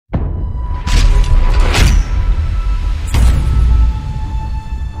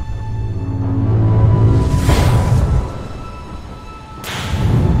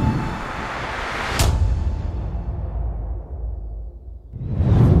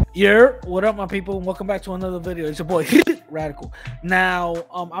What up, my people? Welcome back to another video. It's your boy Radical. Now,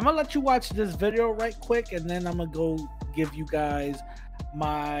 I'm gonna let you watch this video right quick, and then I'm gonna go give you guys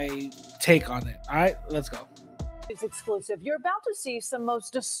my take on it. All right, let's go. It's exclusive. You're about to see some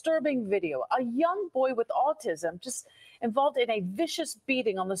most disturbing video. A young boy with autism just involved in a vicious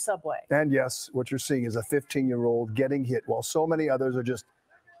beating on the subway. And yes, what you're seeing is a 15-year-old getting hit while so many others are just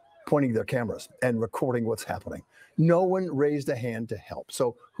pointing their cameras and recording what's happening. No one raised a hand to help.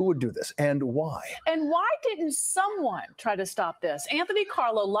 So who would do this and why? And why didn't someone try to stop this? Anthony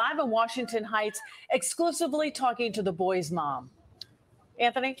Carlo live in Washington Heights, exclusively talking to the boy's mom.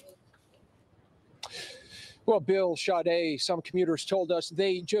 Anthony? Well, Bill, Sade, some commuters told us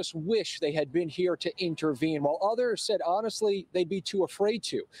they just wish they had been here to intervene, while others said, honestly, they'd be too afraid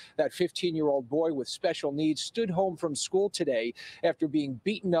to. That 15-year-old boy with special needs stood home from school today after being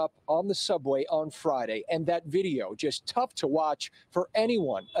beaten up on the subway on Friday. And that video, just tough to watch for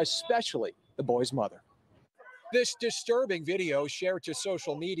anyone, especially the boy's mother. This disturbing video shared to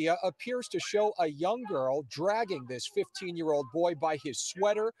social media appears to show a young girl dragging this 15-year-old boy by his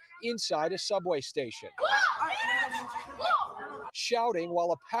sweater inside a subway station, shouting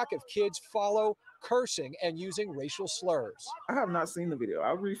while a pack of kids follow, cursing and using racial slurs. I have not seen the video.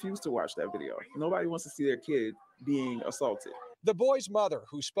 I refuse to watch that video. Nobody wants to see their kid being assaulted. The boy's mother,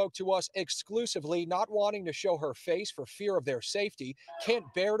 who spoke to us exclusively, not wanting to show her face for fear of their safety, can't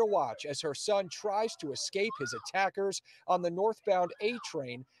bear to watch as her son tries to escape his attackers on the northbound A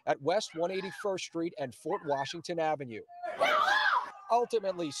train at West 181st Street and Fort Washington Avenue.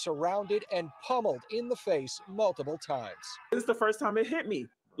 Ultimately surrounded and pummeled in the face multiple times. This is the first time it hit me,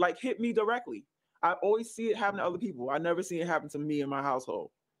 like hit me directly. I always see it happen to other people. I never see it happen to me in my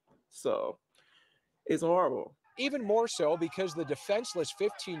household. So it's horrible. Even more so because the defenseless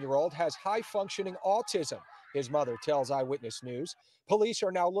 15-year-old has high-functioning autism, his mother tells Eyewitness News. Police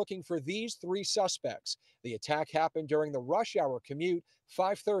are now looking for these three suspects. The attack happened during the rush hour commute,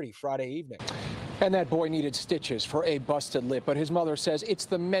 5:30 Friday evening. And that boy needed stitches for a busted lip, but his mother says it's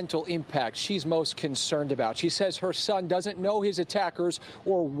the mental impact she's most concerned about. She says her son doesn't know his attackers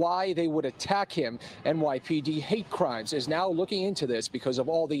or why they would attack him. NYPD Hate Crimes is now looking into this because of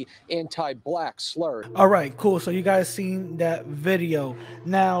all the anti-black slurs. All right, cool. So you guys seen that video.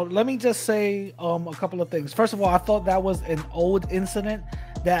 Now, let me just say a couple of things. First of all, I thought that was an old incident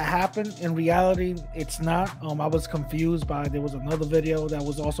that happened. In reality, it's not. I was confused by, there was another video that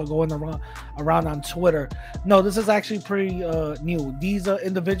was also going around on Twitter. No, this is actually pretty new. These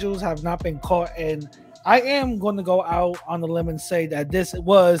individuals have not been caught, and I am going to go out on the limb and say that this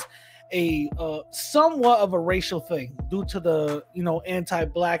was a somewhat of a racial thing due to the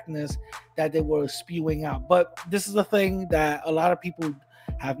anti-blackness that they were spewing out. But this is a thing that a lot of people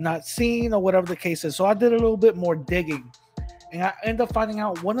have not seen, or whatever the case is. So I did a little bit more digging, and I ended up finding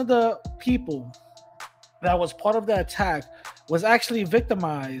out one of the people that was part of the attack was actually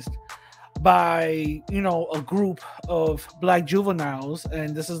victimized by a group of black juveniles.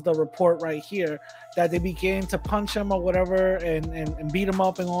 And this is the report right here, that they began to punch him or whatever and beat him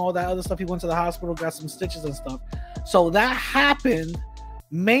up and all that other stuff. He went to the hospital, got some stitches and stuff. So that happened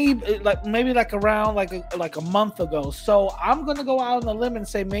maybe around like a month ago. So I'm gonna go out on a limb and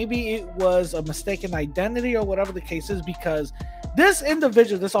say maybe it was a mistaken identity or whatever the case is, because this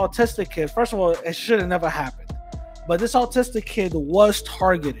individual, this autistic kid, first of all, it should have never happened, but this autistic kid was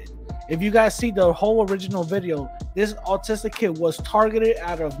targeted. If you guys see the whole original video, this autistic kid was targeted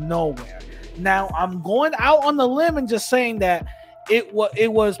out of nowhere. Now I'm going out on the limb and just saying that it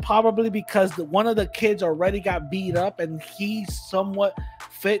was probably because one of the kids already got beat up and he somewhat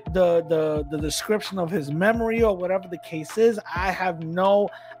fit the description of his memory or whatever the case is. I have no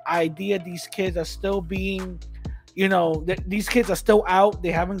idea. These kids are still being, these kids are still out.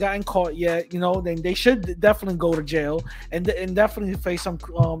 They haven't gotten caught yet. Then they should definitely go to jail and definitely face some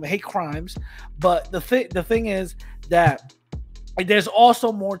hate crimes. But the thing is that there's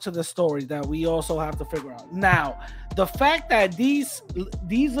also more to the story that we also have to figure out. Now, the fact that these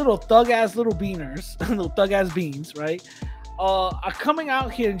little thug-ass little beaners, little thug-ass beans, right, are coming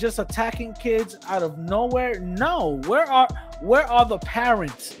out here and just attacking kids out of nowhere. No, where are the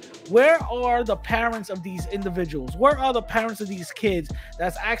parents? Where are the parents of these individuals? Where are the parents of these kids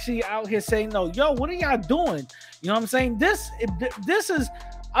that's actually out here saying, no, yo, what are y'all doing? You know what I'm saying? This is,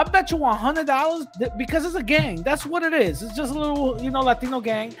 I bet you $100, because it's a gang. That's what it is. It's just a little, Latino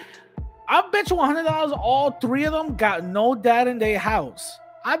gang. I bet you $100 all three of them got no dad in their house.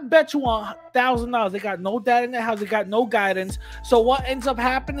 I bet you $1,000 they got no dad in their house. They got no guidance. So what ends up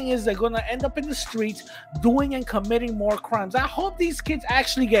happening is they're going to end up in the streets doing and committing more crimes. I hope these kids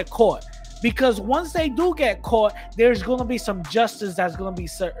actually get caught. because once they do get caught, there's going to be some justice that's going to be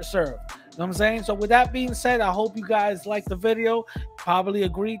served. You know what I'm saying? So with that being said, I hope you guys like the video. Probably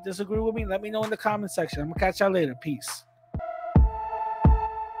agree, disagree with me. Let me know in the comment section. I'm going to catch y'all later. Peace.